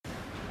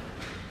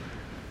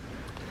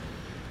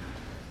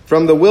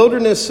From the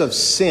wilderness of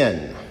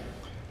sin,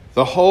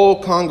 the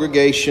whole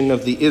congregation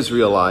of the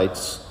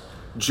Israelites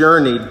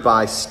journeyed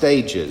by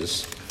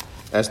stages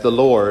as the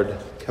Lord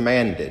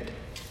commanded.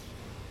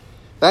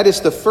 That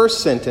is the first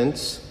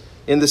sentence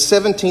in the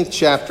 17th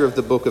chapter of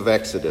the book of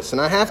Exodus.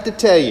 And I have to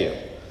tell you,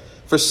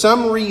 for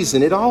some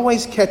reason, it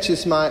always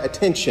catches my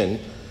attention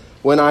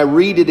when I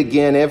read it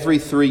again every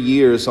 3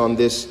 years on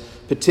this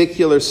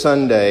particular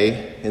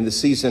Sunday in the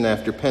season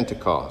after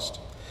Pentecost.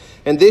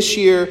 And this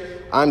year,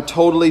 I'm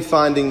totally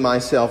finding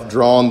myself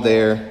drawn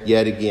there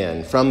yet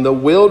again. From the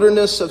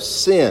wilderness of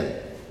sin,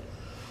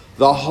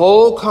 the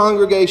whole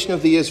congregation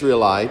of the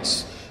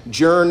Israelites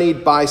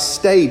journeyed by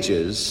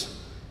stages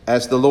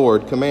as the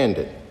Lord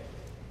commanded.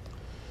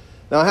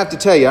 Now, I have to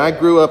tell you, I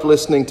grew up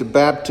listening to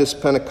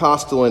Baptist,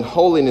 Pentecostal, and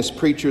holiness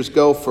preachers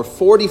go for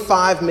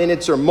 45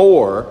 minutes or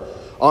more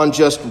on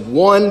just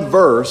one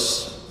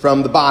verse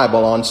from the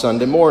Bible on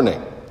Sunday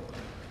morning.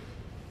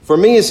 For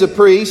me as a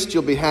priest,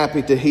 you'll be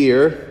happy to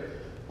hear,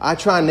 I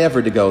try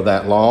never to go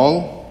that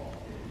long.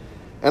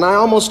 And I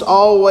almost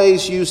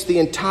always use the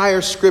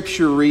entire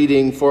scripture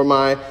reading for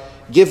my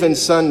given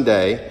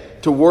Sunday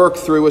to work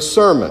through a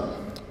sermon.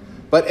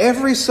 But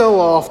every so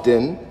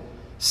often,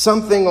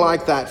 something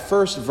like that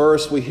first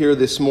verse we hear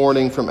this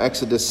morning from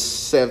Exodus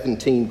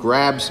 17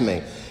 grabs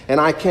me.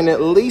 And I can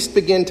at least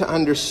begin to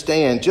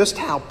understand just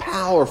how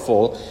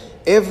powerful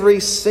every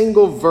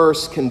single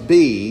verse can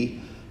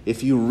be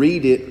if you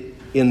read it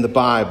in the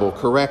Bible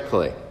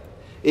correctly.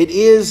 It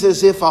is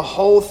as if a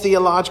whole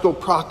theological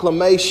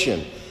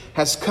proclamation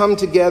has come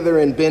together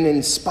and been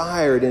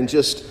inspired in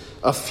just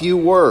a few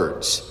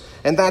words.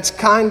 And that's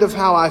kind of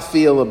how I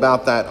feel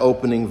about that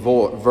opening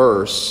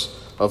verse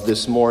of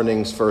this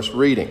morning's first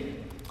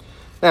reading.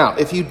 Now,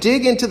 if you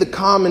dig into the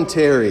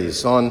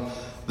commentaries on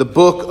the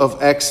book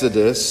of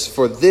Exodus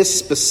for this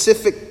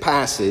specific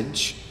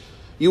passage,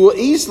 you will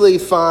easily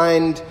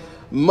find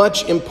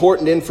much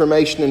important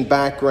information and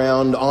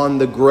background on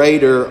the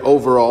greater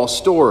overall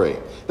story.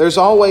 There's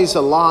always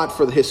a lot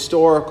for the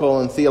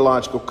historical and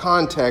theological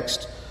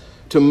context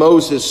to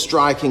Moses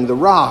striking the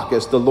rock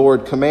as the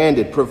Lord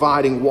commanded,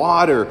 providing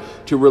water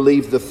to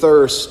relieve the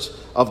thirst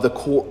of the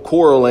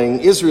quarreling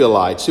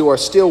Israelites who are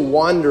still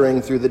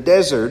wandering through the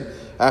desert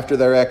after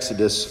their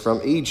exodus from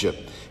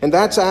Egypt. And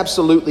that's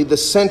absolutely the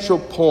central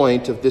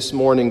point of this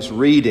morning's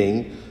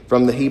reading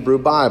from the Hebrew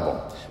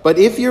Bible. But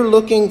if you're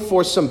looking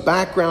for some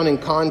background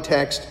and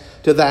context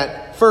to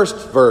that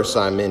first verse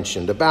I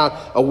mentioned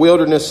about a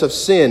wilderness of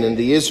sin and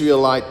the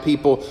Israelite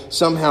people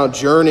somehow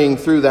journeying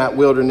through that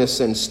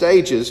wilderness in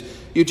stages,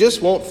 you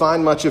just won't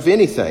find much of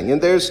anything.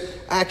 And there's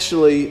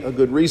actually a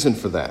good reason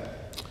for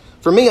that.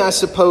 For me, I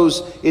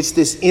suppose it's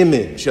this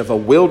image of a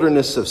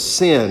wilderness of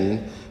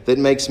sin that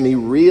makes me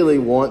really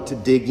want to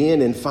dig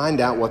in and find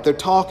out what they're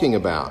talking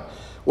about.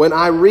 When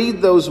I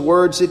read those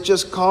words, it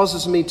just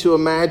causes me to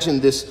imagine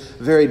this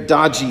very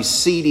dodgy,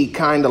 seedy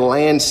kind of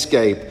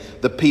landscape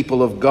the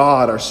people of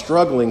God are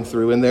struggling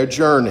through in their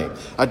journey.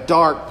 A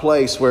dark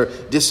place where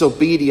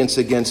disobedience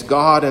against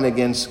God and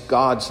against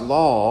God's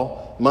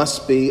law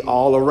must be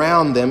all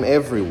around them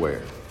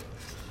everywhere.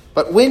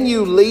 But when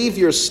you leave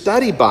your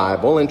study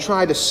Bible and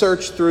try to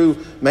search through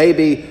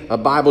maybe a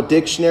Bible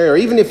dictionary, or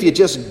even if you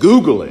just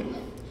Google it,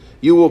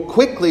 you will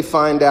quickly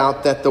find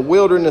out that the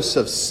wilderness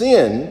of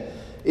sin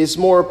is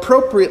more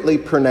appropriately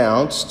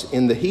pronounced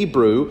in the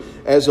Hebrew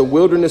as a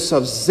wilderness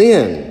of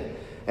Zin.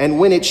 And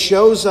when it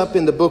shows up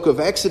in the book of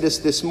Exodus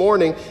this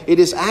morning, it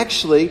is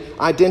actually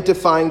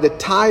identifying the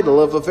title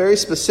of a very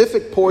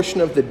specific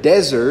portion of the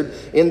desert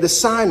in the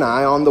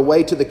Sinai on the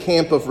way to the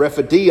camp of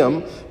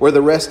Rephidim, where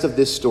the rest of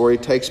this story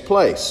takes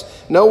place.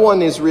 No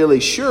one is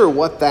really sure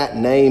what that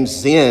name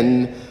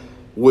Zin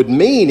would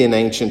mean in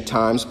ancient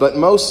times, but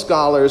most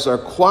scholars are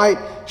quite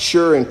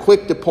sure and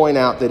quick to point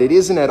out that it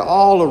isn't at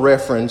all a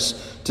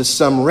reference to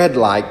some red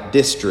light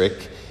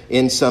district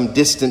in some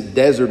distant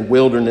desert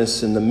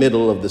wilderness in the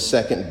middle of the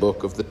second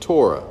book of the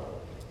Torah.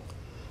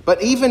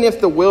 But even if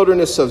the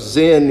wilderness of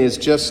Zin is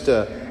just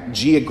a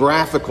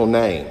geographical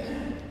name,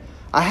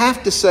 I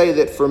have to say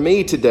that for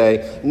me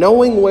today,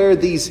 knowing where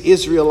these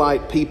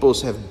Israelite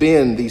peoples have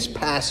been these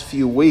past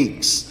few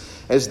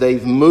weeks as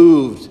they've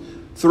moved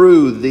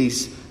through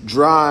these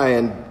dry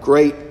and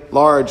great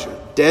large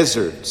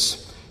deserts,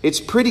 it's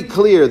pretty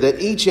clear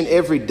that each and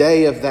every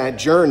day of that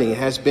journey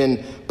has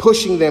been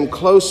pushing them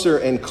closer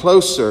and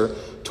closer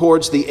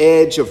towards the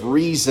edge of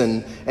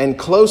reason and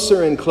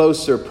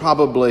closer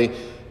probably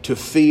to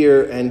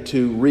fear and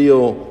to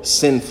real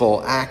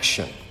sinful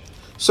action.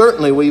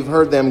 Certainly we've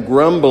heard them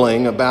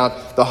grumbling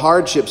about the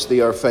hardships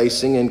they are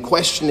facing and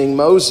questioning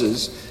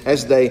Moses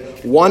as they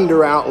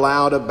wonder out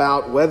loud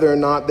about whether or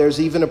not there's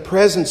even a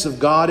presence of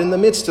God in the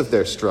midst of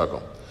their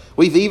struggle.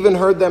 We've even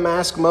heard them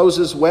ask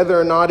Moses whether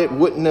or not it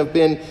wouldn't have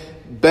been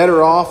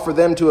better off for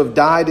them to have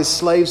died as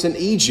slaves in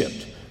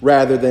Egypt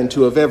rather than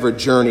to have ever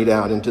journeyed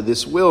out into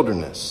this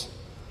wilderness.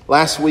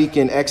 Last week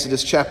in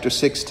Exodus chapter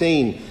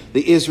 16,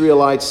 the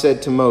Israelites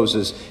said to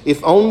Moses,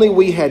 "If only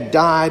we had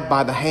died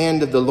by the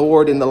hand of the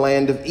Lord in the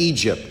land of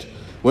Egypt,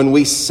 when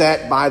we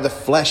sat by the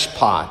flesh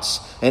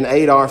pots and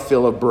ate our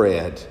fill of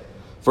bread.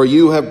 For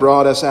you have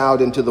brought us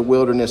out into the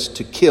wilderness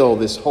to kill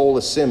this whole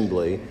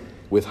assembly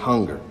with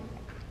hunger."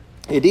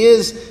 It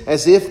is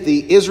as if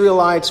the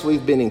Israelites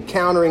we've been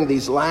encountering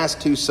these last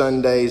 2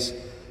 Sundays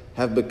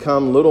have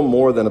become little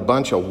more than a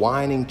bunch of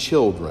whining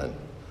children,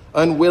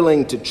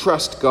 unwilling to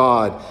trust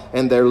God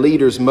and their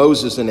leaders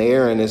Moses and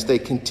Aaron as they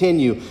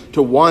continue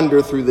to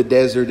wander through the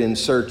desert in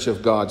search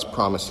of God's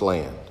promised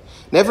land.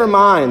 Never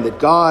mind that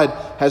God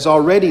has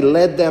already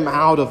led them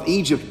out of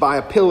Egypt by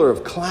a pillar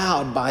of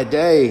cloud by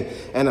day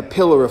and a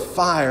pillar of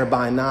fire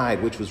by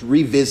night, which was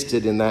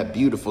revisited in that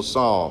beautiful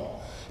psalm.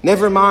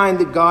 Never mind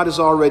that God has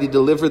already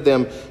delivered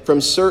them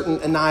from certain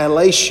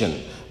annihilation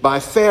by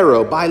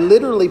Pharaoh, by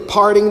literally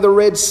parting the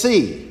Red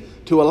Sea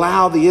to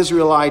allow the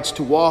Israelites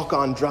to walk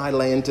on dry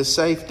land to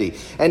safety.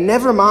 And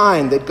never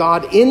mind that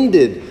God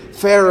ended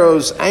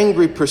Pharaoh's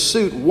angry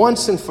pursuit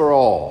once and for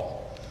all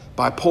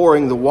by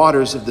pouring the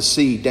waters of the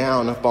sea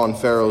down upon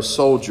Pharaoh's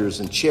soldiers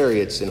and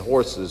chariots and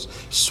horses,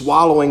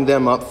 swallowing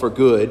them up for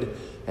good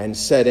and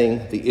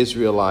setting the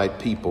Israelite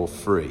people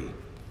free.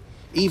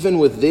 Even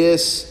with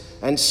this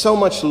and so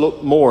much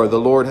more the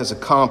Lord has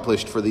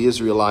accomplished for the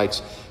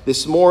Israelites,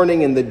 this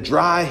morning in the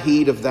dry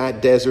heat of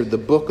that desert, the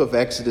book of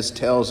Exodus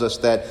tells us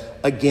that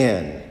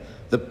again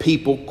the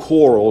people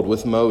quarreled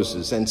with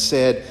Moses and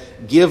said,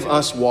 "Give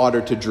us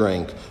water to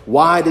drink.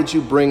 Why did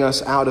you bring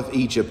us out of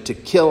Egypt to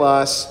kill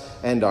us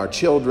and our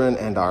children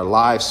and our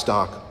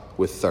livestock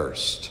with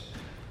thirst?"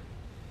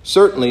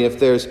 Certainly, if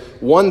there's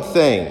one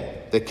thing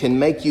that can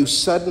make you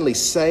suddenly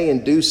say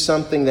and do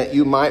something that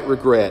you might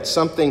regret,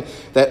 something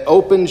that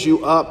opens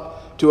you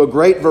up to a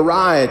great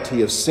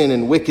variety of sin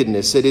and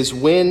wickedness, it is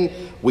when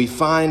we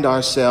find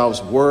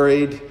ourselves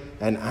worried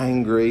and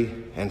angry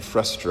and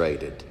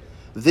frustrated.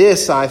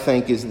 This, I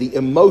think, is the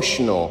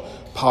emotional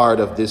part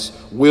of this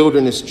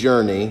wilderness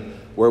journey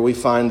where we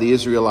find the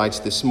Israelites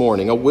this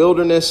morning. A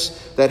wilderness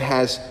that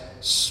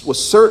was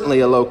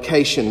certainly a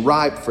location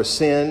ripe for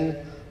sin,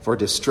 for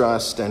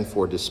distrust, and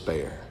for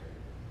despair.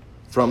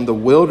 From the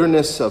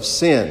wilderness of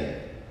sin,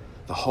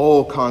 the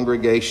whole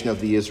congregation of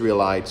the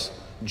Israelites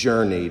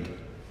journeyed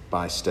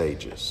by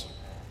stages.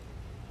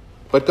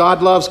 But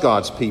God loves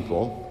God's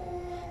people,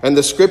 and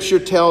the scripture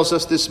tells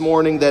us this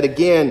morning that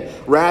again,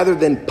 rather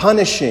than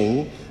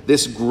punishing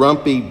this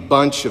grumpy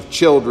bunch of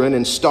children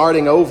and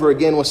starting over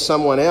again with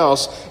someone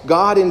else,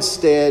 God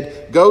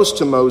instead goes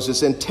to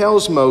Moses and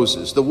tells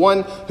Moses, the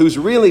one who's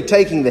really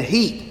taking the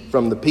heat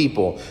from the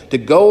people, to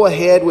go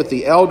ahead with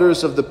the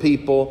elders of the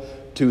people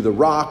to the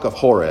rock of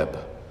Horeb.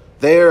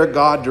 There,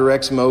 God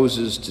directs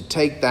Moses to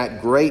take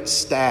that great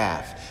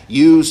staff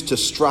used to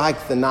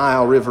strike the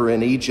Nile River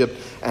in Egypt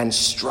and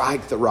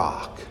strike the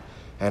rock.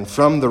 And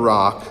from the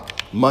rock,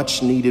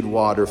 much needed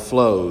water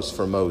flows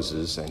for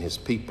Moses and his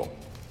people.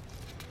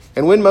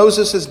 And when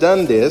Moses has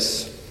done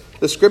this,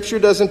 the scripture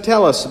doesn't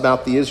tell us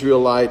about the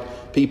Israelite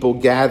people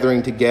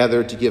gathering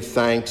together to give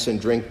thanks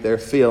and drink their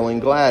fill in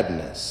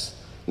gladness.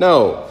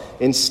 No,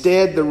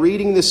 instead, the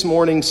reading this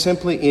morning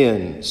simply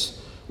ends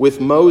with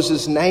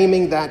Moses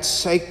naming that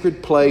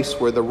sacred place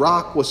where the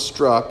rock was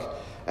struck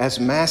as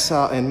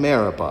Massah and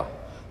Meribah,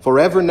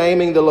 forever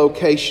naming the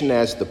location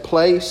as the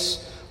place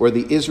where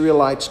the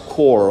Israelites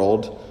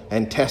quarreled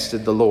and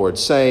tested the Lord,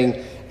 saying,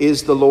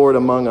 "Is the Lord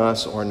among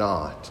us or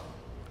not?"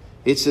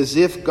 It's as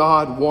if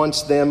God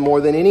wants them more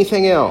than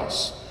anything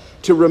else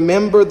to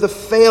remember the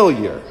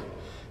failure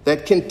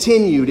that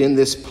continued in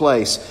this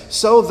place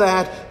so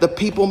that the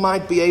people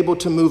might be able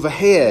to move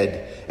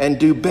ahead and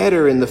do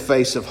better in the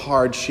face of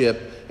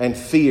hardship and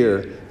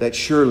fear that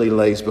surely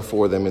lays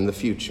before them in the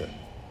future.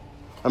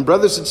 And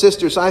brothers and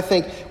sisters, I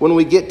think when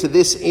we get to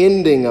this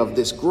ending of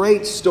this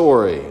great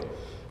story,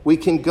 we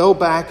can go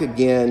back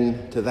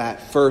again to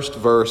that first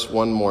verse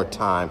one more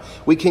time.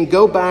 We can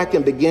go back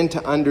and begin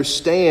to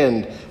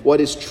understand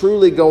what is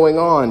truly going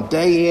on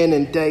day in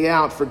and day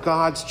out for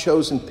God's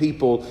chosen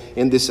people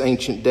in this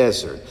ancient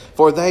desert.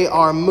 For they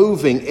are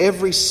moving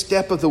every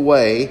step of the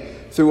way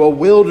through a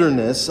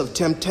wilderness of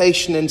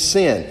temptation and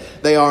sin.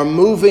 They are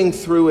moving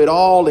through it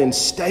all in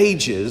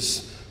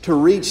stages to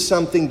reach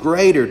something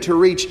greater, to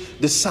reach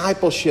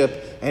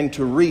discipleship, and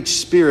to reach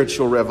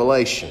spiritual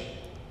revelation.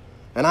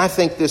 And I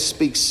think this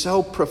speaks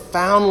so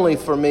profoundly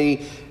for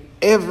me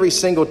every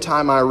single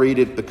time I read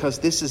it, because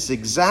this is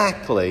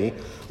exactly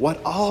what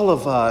all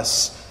of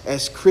us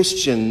as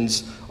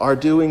Christians are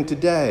doing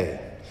today.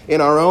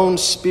 In our own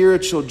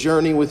spiritual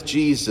journey with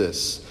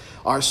Jesus,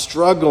 are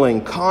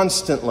struggling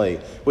constantly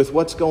with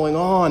what's going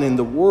on in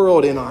the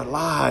world, in our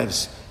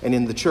lives, and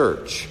in the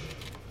church.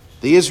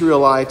 The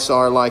Israelites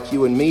are, like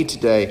you and me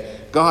today,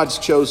 God's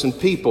chosen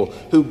people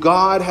who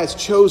God has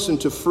chosen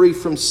to free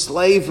from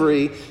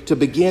slavery to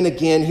begin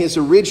again his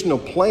original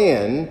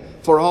plan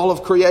for all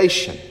of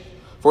creation.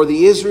 For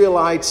the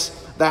Israelites,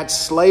 that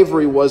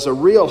slavery was a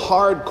real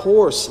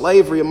hardcore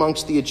slavery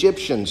amongst the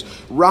Egyptians,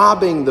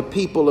 robbing the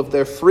people of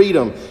their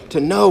freedom to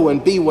know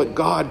and be what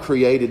God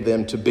created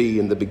them to be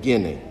in the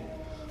beginning.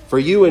 For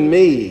you and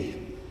me,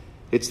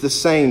 it's the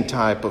same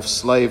type of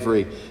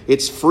slavery.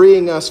 It's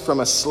freeing us from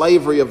a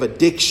slavery of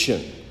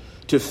addiction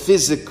to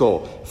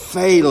physical,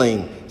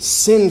 failing,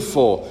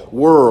 sinful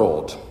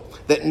world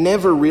that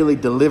never really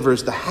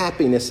delivers the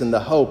happiness and the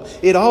hope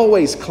it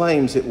always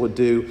claims it will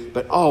do,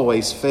 but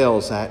always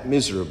fails at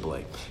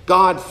miserably.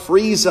 God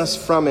frees us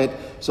from it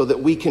so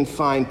that we can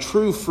find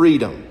true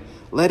freedom,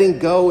 letting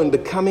go and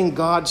becoming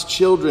God's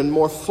children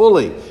more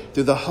fully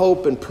through the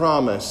hope and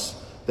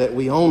promise that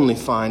we only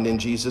find in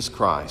Jesus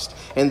Christ.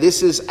 And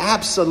this is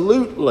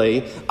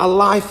absolutely a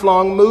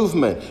lifelong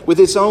movement with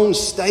its own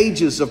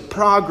stages of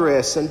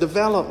progress and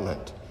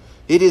development.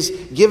 It is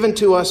given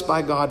to us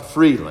by God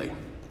freely,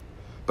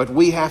 but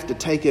we have to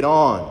take it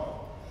on.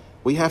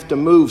 We have to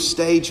move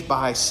stage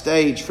by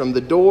stage from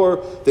the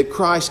door that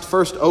Christ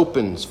first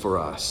opens for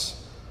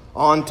us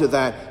onto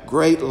that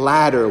great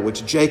ladder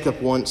which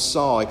Jacob once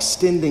saw,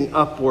 extending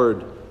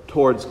upward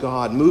towards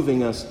God,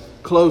 moving us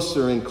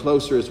closer and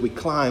closer as we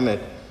climb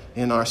it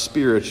in our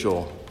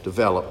spiritual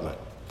development.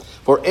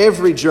 For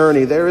every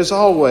journey, there is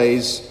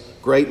always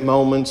great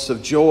moments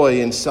of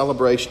joy and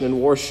celebration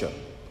and worship.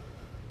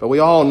 But we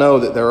all know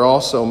that there are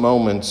also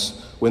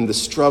moments when the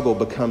struggle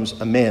becomes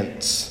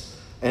immense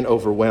and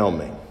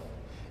overwhelming.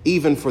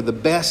 Even for the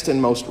best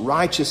and most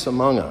righteous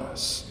among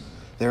us,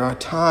 there are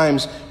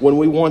times when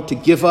we want to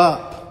give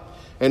up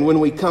and when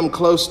we come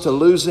close to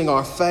losing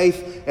our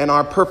faith and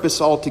our purpose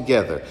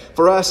altogether.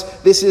 For us,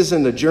 this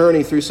isn't a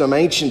journey through some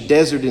ancient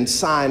desert in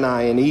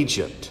Sinai in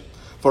Egypt.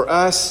 For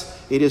us,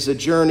 it is a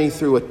journey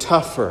through a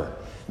tougher,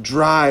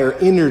 drier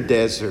inner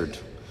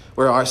desert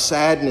where our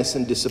sadness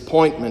and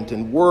disappointment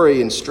and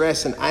worry and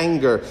stress and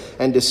anger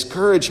and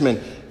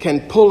discouragement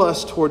can pull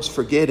us towards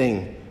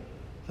forgetting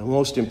the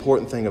most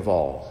important thing of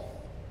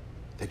all,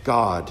 that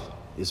God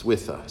is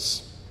with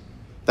us.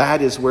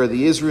 That is where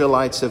the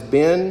Israelites have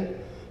been,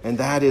 and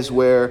that is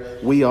where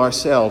we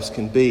ourselves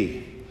can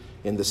be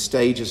in the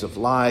stages of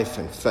life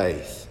and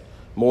faith,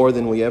 more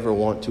than we ever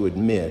want to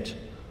admit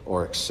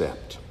or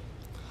accept.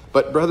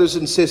 But brothers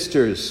and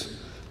sisters,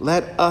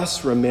 let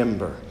us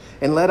remember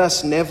and let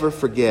us never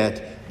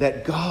forget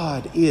that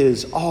God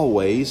is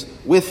always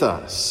with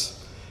us.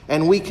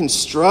 And we can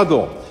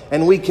struggle,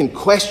 and we can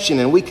question,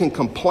 and we can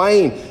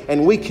complain,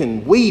 and we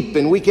can weep,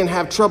 and we can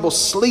have trouble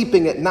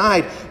sleeping at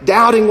night,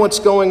 doubting what's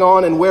going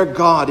on and where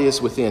God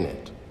is within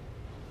it.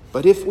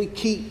 But if we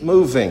keep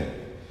moving,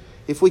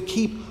 if we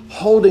keep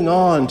holding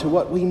on to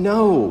what we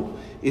know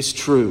is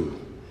true,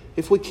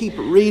 if we keep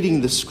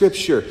reading the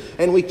Scripture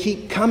and we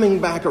keep coming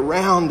back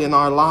around in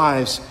our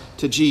lives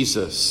to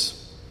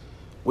Jesus,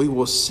 we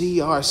will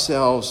see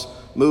ourselves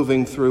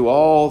moving through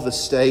all the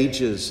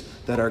stages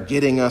that are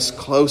getting us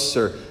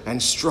closer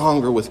and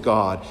stronger with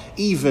God,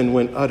 even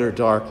when utter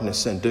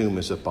darkness and doom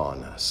is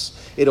upon us.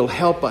 It'll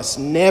help us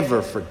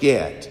never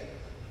forget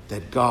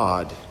that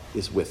God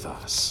is with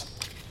us.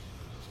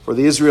 For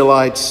the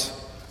Israelites,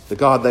 the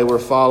God they were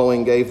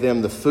following gave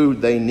them the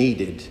food they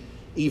needed,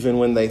 even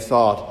when they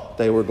thought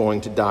they were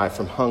going to die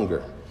from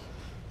hunger.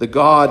 The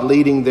God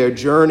leading their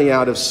journey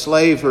out of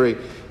slavery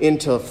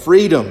into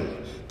freedom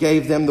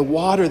gave them the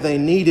water they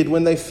needed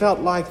when they felt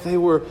like they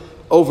were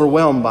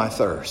overwhelmed by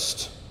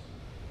thirst.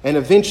 And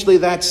eventually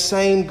that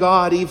same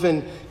God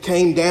even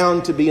came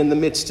down to be in the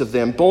midst of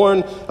them,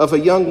 born of a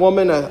young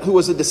woman who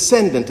was a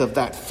descendant of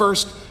that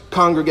first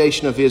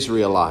congregation of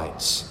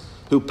Israelites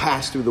who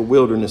passed through the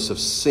wilderness of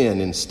sin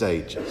in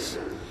stages.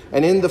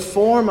 And in the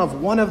form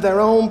of one of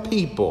their own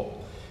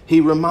people,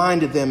 he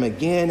reminded them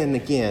again and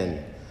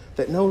again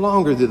that no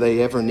longer do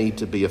they ever need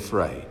to be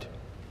afraid.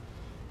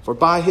 For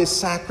by his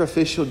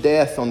sacrificial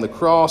death on the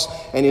cross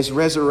and his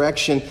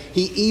resurrection,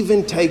 he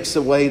even takes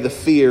away the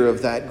fear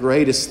of that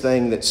greatest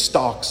thing that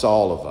stalks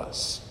all of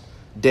us,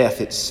 death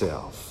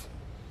itself.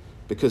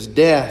 Because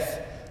death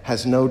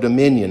has no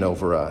dominion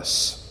over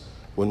us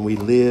when we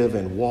live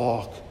and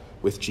walk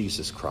with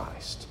Jesus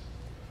Christ.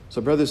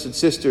 So brothers and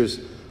sisters,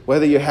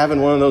 whether you're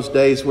having one of those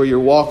days where you're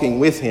walking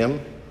with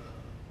him,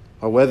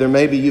 or whether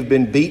maybe you've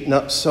been beaten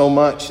up so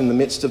much in the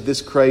midst of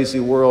this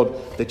crazy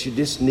world that you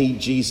just need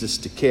Jesus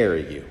to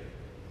carry you,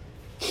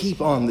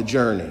 keep on the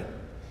journey.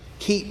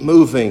 Keep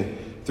moving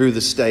through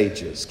the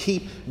stages.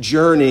 Keep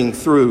journeying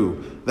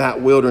through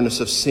that wilderness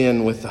of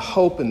sin with the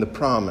hope and the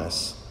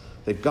promise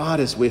that God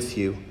is with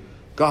you,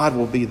 God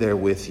will be there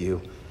with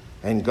you,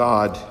 and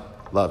God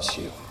loves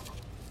you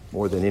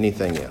more than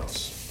anything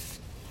else.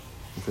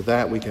 And for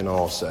that we can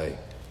all say,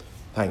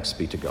 thanks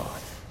be to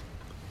God.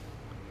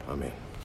 Amen.